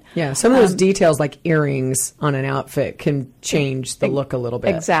on it. Yeah, some of those details like earrings on an outfit can change the look a little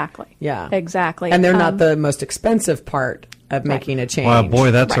bit. Exactly. Yeah. Exactly. And they're not the most expensive part of making a change. Wow,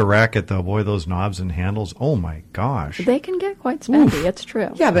 boy, that's a Right. racket, though. Boy, those knobs and handles. Oh my gosh. They can get quite spendy. It's true.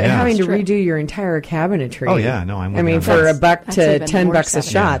 Yeah, but Yeah. having to It's true. redo your entire cabinetry. Oh, yeah, no, I'm with I mean, you on for that. a buck That's to even $10 more bucks a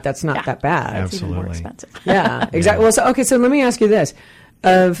expensive. shot, Yeah. that's not that bad. It's even more Absolutely. expensive. Yeah, exactly. Well, so let me ask you this: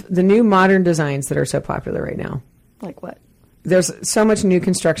 of the new modern designs that are so popular right now, Like what? there's so much new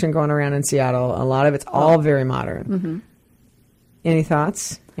construction going around in Seattle. A lot of it's all very modern. Mm-hmm. Any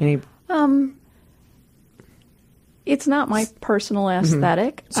thoughts? Any? It's not my personal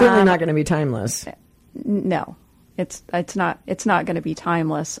aesthetic. Certainly not going to be timeless. No, it's not going to be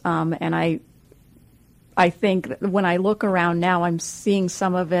timeless. And I think that when I look around now, I'm seeing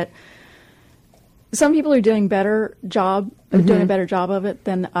some of it. Some people are doing doing a better job of it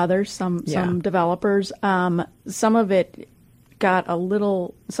than others. Some developers. Some of it got a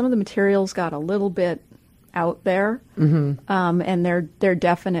little. Some of the materials got a little bit out there, and they're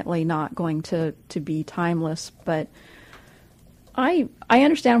definitely not going to be timeless. But I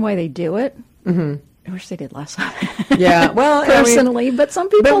understand why they do it. I wish they did less of it. Yeah, well, personally, but some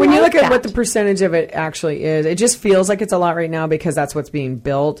people. But when you like look at what that. the percentage of it actually is, it just feels like it's a lot right now because that's what's being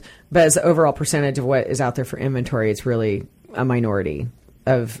built. But as the overall percentage of what is out there for inventory, it's really a minority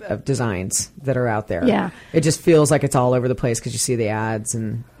of designs that are out there. Yeah. It just feels like it's all over the place because you see the ads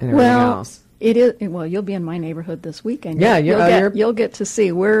and everything Well, else. it is. Well, you'll be in my neighborhood this weekend. Yeah, you'll get to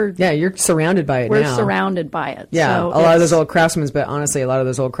see. We're Yeah, you're surrounded by it now. surrounded by it. Yeah, so a lot of those it's- old craftsmen, but honestly, a lot of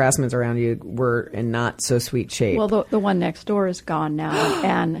those old craftsmen around you were in not so sweet shape. Well, the one next door is gone now,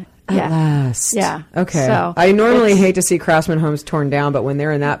 and At yeah, last. yeah. Okay. So I normally it's- hate to see craftsman homes torn down, but when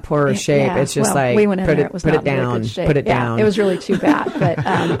they're in that poor shape, yeah, it's just well, like we went in put there, it was put not it in very down, good shape. put it Yeah, down. it was really too bad, but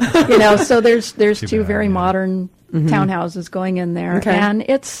so there's two bad, very yeah. modern townhouses going in there, Okay. and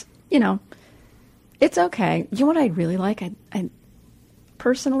it's it's okay. You know what I'd really like? I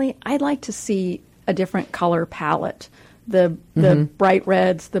personally, I'd like to see a different color palette. The bright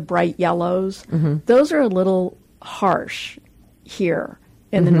reds, the bright yellows, those are a little harsh here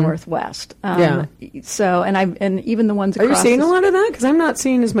in the Northwest. Yeah. So, and even the ones Are you across seeing the a lot of that? Because I'm not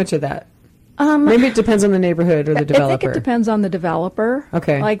seeing as much of that. Maybe it depends on the neighborhood or the developer. I think it depends on the developer.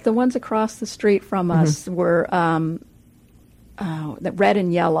 Okay. Like the ones across the street from us were the red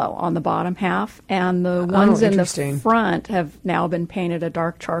and yellow on the bottom half, and the ones in the interesting. front have now been painted a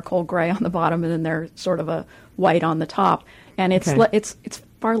dark charcoal gray on the bottom, and then they're sort of a white on the top. And it's Okay. it's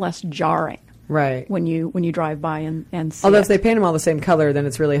far less jarring Right. when you drive by and see Although it. if they paint them all the same color, then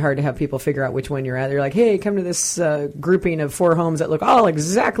it's really hard to have people figure out which one you're at. They're like, hey, come to this grouping of 4 homes that look all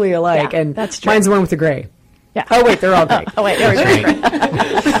exactly alike. Yeah, and that's true. mine's the one with the gray. Yeah. Oh, wait, they're all gray. Oh wait, there we go.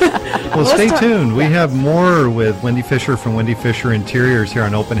 Well, stay tuned. We have more with Wendy Fisher from Wendy Fisher Interiors here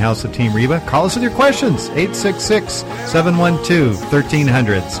on Open House at Team Reba. Call us with your questions,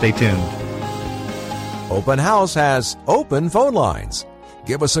 866-712-1300. Stay tuned. Open House has open phone lines.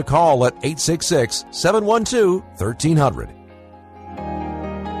 Give us a call at 866-712-1300.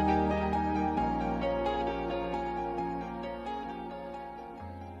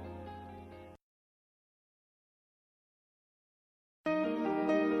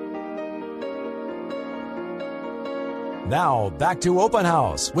 Now, back to Open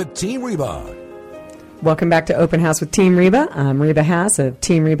House with Team Reba. Welcome back to Open House with Team Reba. I'm Reba Haas of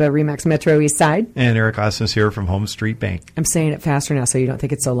Team Reba Remax Metro East Side. And Eric Osnes here from Home Street Bank. I'm saying it faster now so you don't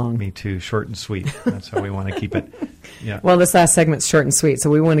think it's so long. Me too. Short and sweet. That's how we want to keep it. Yeah. Well, this last segment's short and sweet, so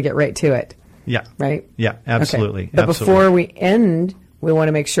we want to get right to it. Yeah. Right? Yeah, absolutely. Okay. But absolutely. before we end, we want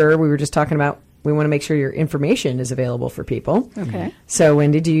to make sure, we were just talking about, we want to make sure your information is available for people. Okay. So,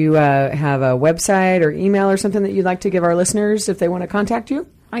 Wendy, do you have a website or email or something that you'd like to give our listeners if they want to contact you?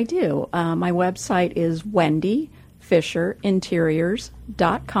 I do. My website is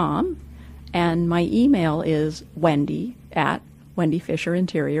wendyfisherinteriors.com, and my email is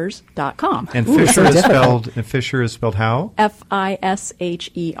wendy@wendyfisherinteriors.com. And Ooh, Fisher that's is difficult. spelled. Fisher is spelled how? Fisher.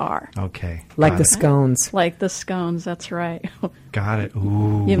 Okay. Like got the it. scones. Like the scones, that's right. Got it.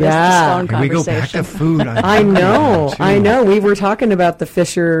 Ooh. You missed Yeah. the scone Here we go back conversation. to food. I know. too. I know. We were talking about the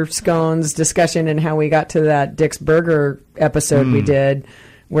Fisher scones discussion and how we got to that Dick's Burger episode we did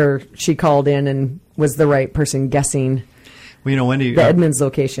where she called in and was the right person guessing Well, you know, Wendy, the Edmonds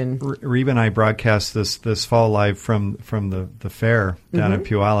location. Reba and I broadcast this fall live from the fair down in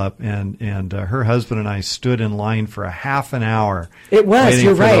Puyallup, and her husband and I stood in line for a half an hour. It was. waiting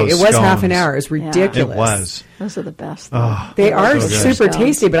You're for right. It those was half an scones. hour. It was ridiculous. It was. Those are the best. They are so good. super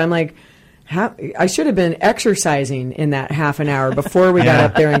tasty, but I'm like, I should have been exercising in that half an hour before we got Yeah.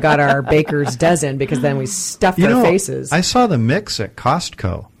 up there and got our baker's dozen because then we stuffed You our know, faces. I saw the mix at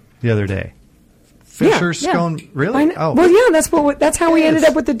Costco the other day. Fisher Yeah. scone, really? I know. Oh, Well, yeah, that's how we ended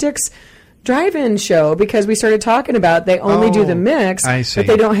Yes. up with the Dick's Drive-In show because we started talking about they only do the mix, I see. but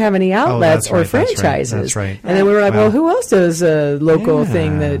they don't have any outlets that's or right, that's right, franchises. that's right. And then we were like, Wow. well, who else does a local Yeah.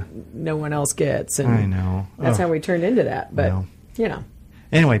 thing that no one else gets? And I know. That's Oh. how we turned into that. But Well. you know,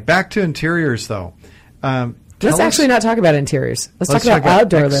 Anyway, back to interiors, though. let's Tell actually us- not talk about interiors. Let's talk about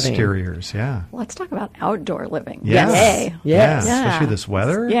outdoor living. exteriors. Yeah. Let's talk about outdoor living. Yeah. Yay. Yes. Yeah. Yeah. Especially this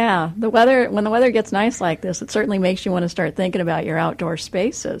weather. Yeah, the weather. When the weather gets nice like this, it certainly makes you want to start thinking about your outdoor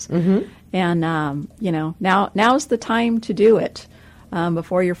spaces. Mm-hmm. And now's the time to do it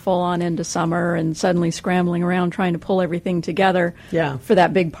before you're full on into summer and suddenly scrambling around trying to pull everything together. Yeah. For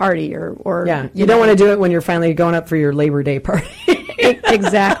that big party or Yeah, you don't want to do it when you're finally going up for your Labor Day party.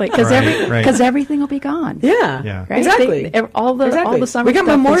 exactly because Right, right. everything will be gone. Yeah, Yeah. Right? exactly. All the summer. We got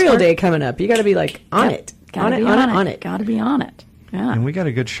stuff Memorial can start- Day coming up. You got to be like on Yep. it, Gotta on it, be on it. Got to be on it. Yeah. And we got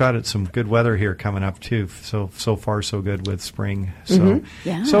a good shot at some good weather here coming up too. So far so good with spring. So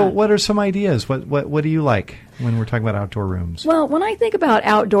Yeah. So what are some ideas? What do you like when we're talking about outdoor rooms? Well, when I think about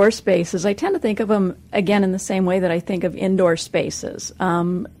outdoor spaces, I tend to think of them, again, in the same way that I think of indoor spaces.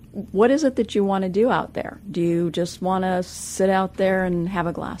 What is it that you want to do out there? Do you just want to sit out there and have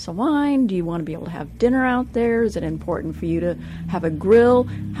a glass of wine? Do you want to be able to have dinner out there? Is it important for you to have a grill?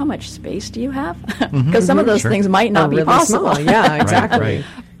 How much space do you have? Because some of those Sure. things might not be really possible. small. Yeah, exactly. right.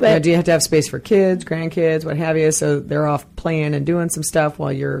 But do you have to have space for kids, grandkids, what have you? So they're off playing and doing some stuff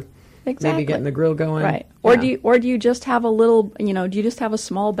while you're Exactly. maybe getting the grill going, Right. Or Yeah. do you just have a little, do you just have a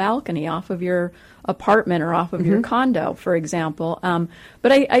small balcony off of your apartment or off of your condo, for example?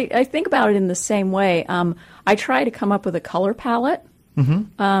 But I think about it in the same way. I try to come up with a color palette.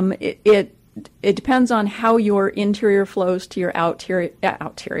 It depends on how your interior flows to your outerior,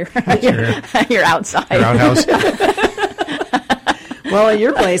 your outside. Your outhouse. Well, at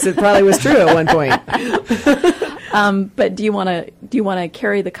your place, it probably was true at one point. But do you want to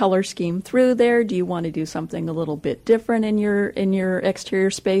carry the color scheme through there? Do you want to do something a little bit different in your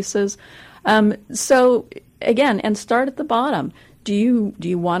exterior spaces? So again, and start at the bottom. Do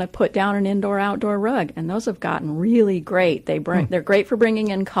you want to put down an indoor-outdoor rug? And those have gotten really great. They're great for bringing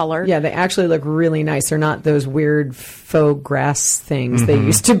in color. Yeah, they actually look really nice. They're not those weird faux grass things they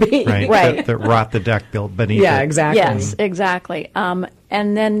used to be. Right. Right. That rot the deck built beneath Yeah, it. exactly. Yes, exactly. And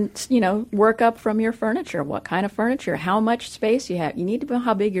then, work up from your furniture. What kind of furniture? How much space you have? You need to know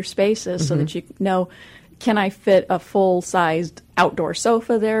how big your space is so that you know, can I fit a full-sized outdoor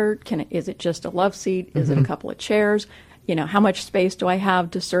sofa there? Is it just a love seat? Is it a couple of chairs? How much space do I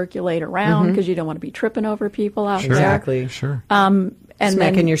have to circulate around? Because you don't want to be tripping over people out there. Exactly. Sure. And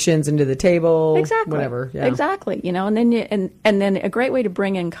Smacking then, your shins into the table. exactly Whatever. Yeah. Exactly. And then and then a great way to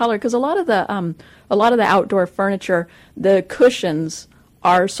bring in color, because a lot of the outdoor furniture, the cushions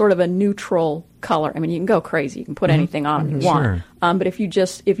are sort of a neutral color. I mean, you can go crazy. You can put anything on you want. Sure. But if you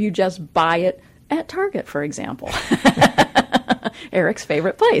just buy it at Target, for example, Eric's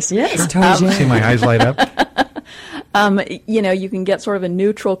favorite place. Yes, Target. See my eyes light up. You can get sort of a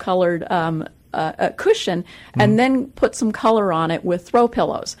neutral colored a cushion, and then put some color on it with throw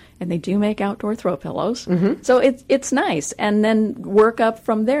pillows. And they do make outdoor throw pillows, so it's nice. And then work up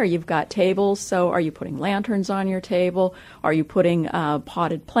from there. You've got tables. So are you putting lanterns on your table? Are you putting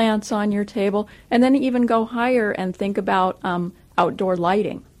potted plants on your table? And then even go higher and think about outdoor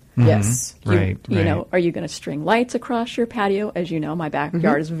lighting. Yes. Right. You know, are you going to string lights across your patio? As you know, my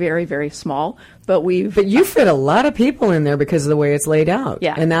backyard is very, very small, but you fit a lot of people in there because of the way it's laid out.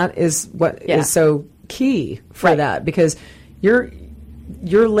 Yeah. And that is what is so key for that, because your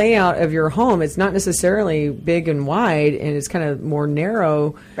layout of your home, it's not necessarily big and wide, and it's kind of more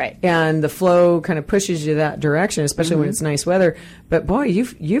narrow. Right. And the flow kind of pushes you that direction, especially when it's nice weather. But boy,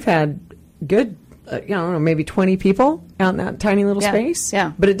 you've had good, I don't know, maybe 20 people out in that tiny little space.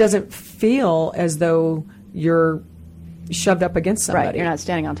 Yeah. But it doesn't feel as though you're shoved up against somebody. Right, you're not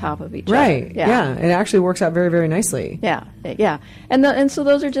standing on top of each other. Right. Yeah. It actually works out very, very nicely. Yeah. And so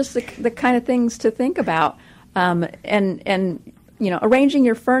those are just the kind of things to think about. And arranging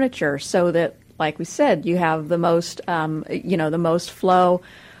your furniture so that, like we said, you have the most the most flow.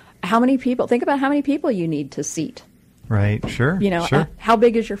 Think about how many people you need to seat. Right. Sure. Sure. How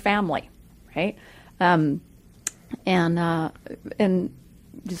big is your family, right? And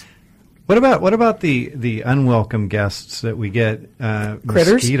just What about the unwelcome guests that we get?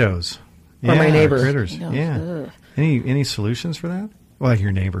 Critters? Mosquitoes. Or my neighbors. Critters. Yeah. Ugh. Any solutions for that? Well,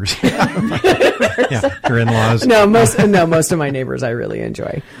 your neighbors. Yeah, your in-laws. No, most of my neighbors I really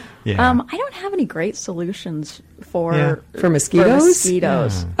enjoy. Yeah. I don't have any great solutions for For mosquitoes? We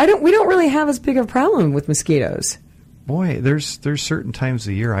don't really have as big of a problem with mosquitoes. Boy, there's certain times of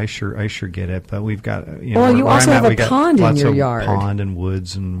the year I sure get it, but we've got Well, you where also I'm have at, a we got pond in lots your of yard. Pond and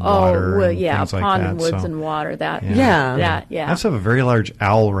woods and water. well, and things like pond that, and woods so. and water. That Yeah. I also have a very large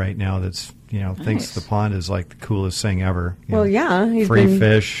owl right now that's thinks the pond is like the coolest thing ever. Well, yeah, he's free been-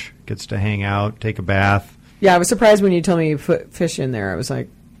 fish, gets to hang out, take a bath. Yeah, I was surprised when you told me you put fish in there. I was like,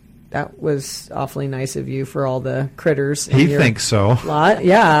 that was awfully nice of you for all the critters. in He your thinks so. lot.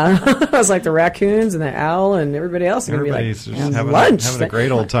 Yeah. I was like the raccoons and the owl and everybody else are going to be like, Everybody's just "Yeah, having lunch. a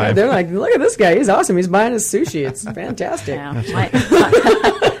great old time. They're like, look at this guy. He's awesome. He's buying us sushi. It's fantastic.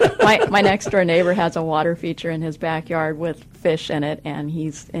 My next door neighbor has a water feature in his backyard with fish in it, and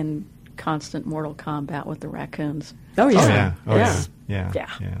he's in constant mortal combat with the raccoons. Oh, yeah. Oh, yeah.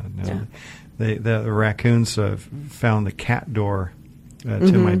 No. The raccoons found the cat door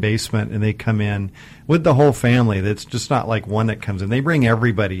to my basement, and they come in with the whole family. That's just not like one that comes in. They bring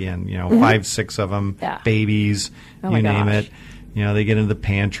everybody in, 5, 6 of them, babies, you name it. They get into the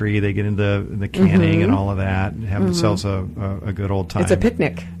pantry, they get into the canning and all of that, and have themselves a good old time. It's a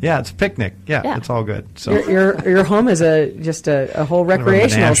picnic. Yeah, it's a picnic. Yeah, it's all good. So Your home is just a whole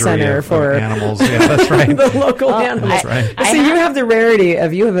recreational center of for animals. Yeah, that's right. the local animals. That's right. So you have the rarity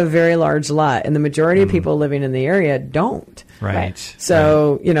of you have a very large lot, and the majority of people living in the area don't. Right.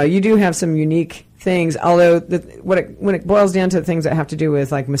 So you do have some unique things. Although when it boils down to things that have to do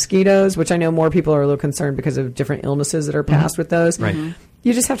with like mosquitoes, which I know more people are a little concerned because of different illnesses that are passed with those. Right.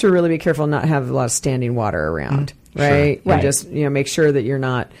 You just have to really be careful not have a lot of standing water around. Right. Sure. And just make sure that you're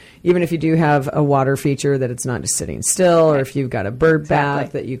not, even if you do have a water feature, that it's not just sitting still, or if you've got a bird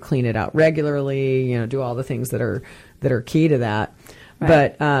bath, that you clean it out regularly. Do all the things that are key to that.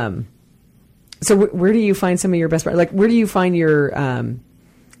 Right. But so where do you find some of your best? Like, where do you find your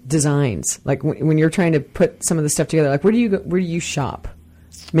designs? Like when you're trying to put some of the stuff together, like where do you shop?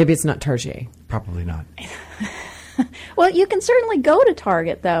 Maybe it's not Target. Probably not. Well, you can certainly go to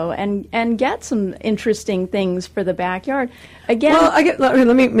Target though and get some interesting things for the backyard. Again, Well,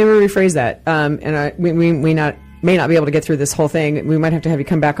 let me rephrase that. We may not be able to get through this whole thing. We might have to have you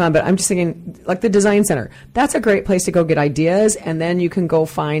come back on, but I'm just thinking, like the design center. That's a great place to go get ideas, and then you can go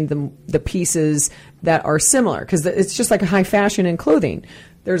find the pieces that are similar, because it's just like a high fashion in clothing.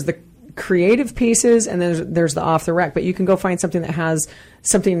 There's the creative pieces, and there's the off the rack. But you can go find something that has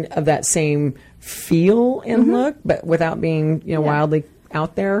something of that same feel and look, but without being wildly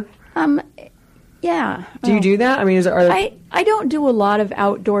out there. yeah. Do you do that? I mean, I don't do a lot of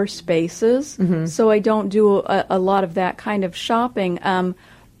outdoor spaces, so I don't do a lot of that kind of shopping.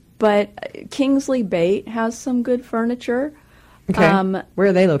 But Kingsley Bait has some good furniture. okay. Where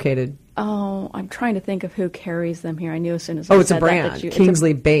are they located? Oh, I'm trying to think of who carries them here. I knew as soon as Oh, I it's a said brand. that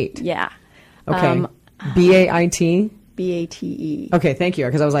Kingsley Bait. Yeah. Okay. BAIT? BATE. Okay, thank you.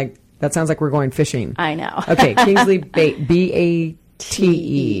 Because I was like, that sounds like we're going fishing. I know. Okay, Kingsley Bait. BATE.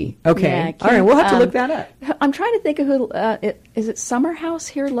 Okay. Yeah, All right, we'll have to look that up. I'm trying to think of who. Is it Summer House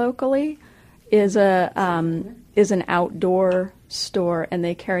here locally? Is an outdoor store, and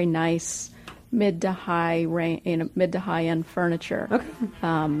they carry nice mid to high end furniture.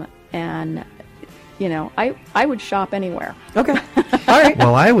 Okay. And I would shop anywhere. Okay. All right.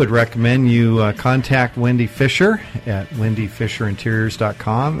 Well, I would recommend you contact Wendy Fisher at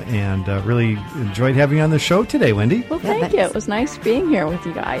wendyfisherinteriors.com, and really enjoyed having you on the show today, Wendy. Well, thank you. It was nice being here with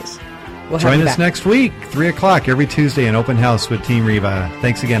you guys. We'll have Join you us back. next week, 3 o'clock every Tuesday, in Open House with Team Reba.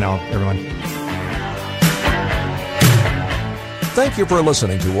 Thanks again, everyone. Thank you for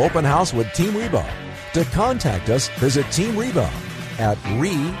listening to Open House with Team Reba. To contact us, visit Team Reba at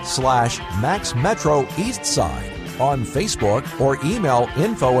re/Max Metro East Side on Facebook or email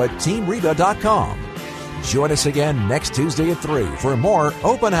info@teamreba.com. Join us again next Tuesday at 3 for more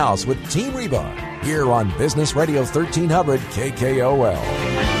Open House with Team Reba here on Business Radio 1300 KKOL.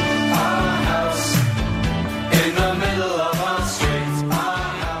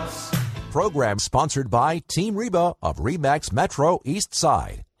 Program sponsored by Team Reba of Remax Metro East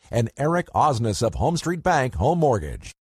Side and Eric Osnes of Home Street Bank Home Mortgage.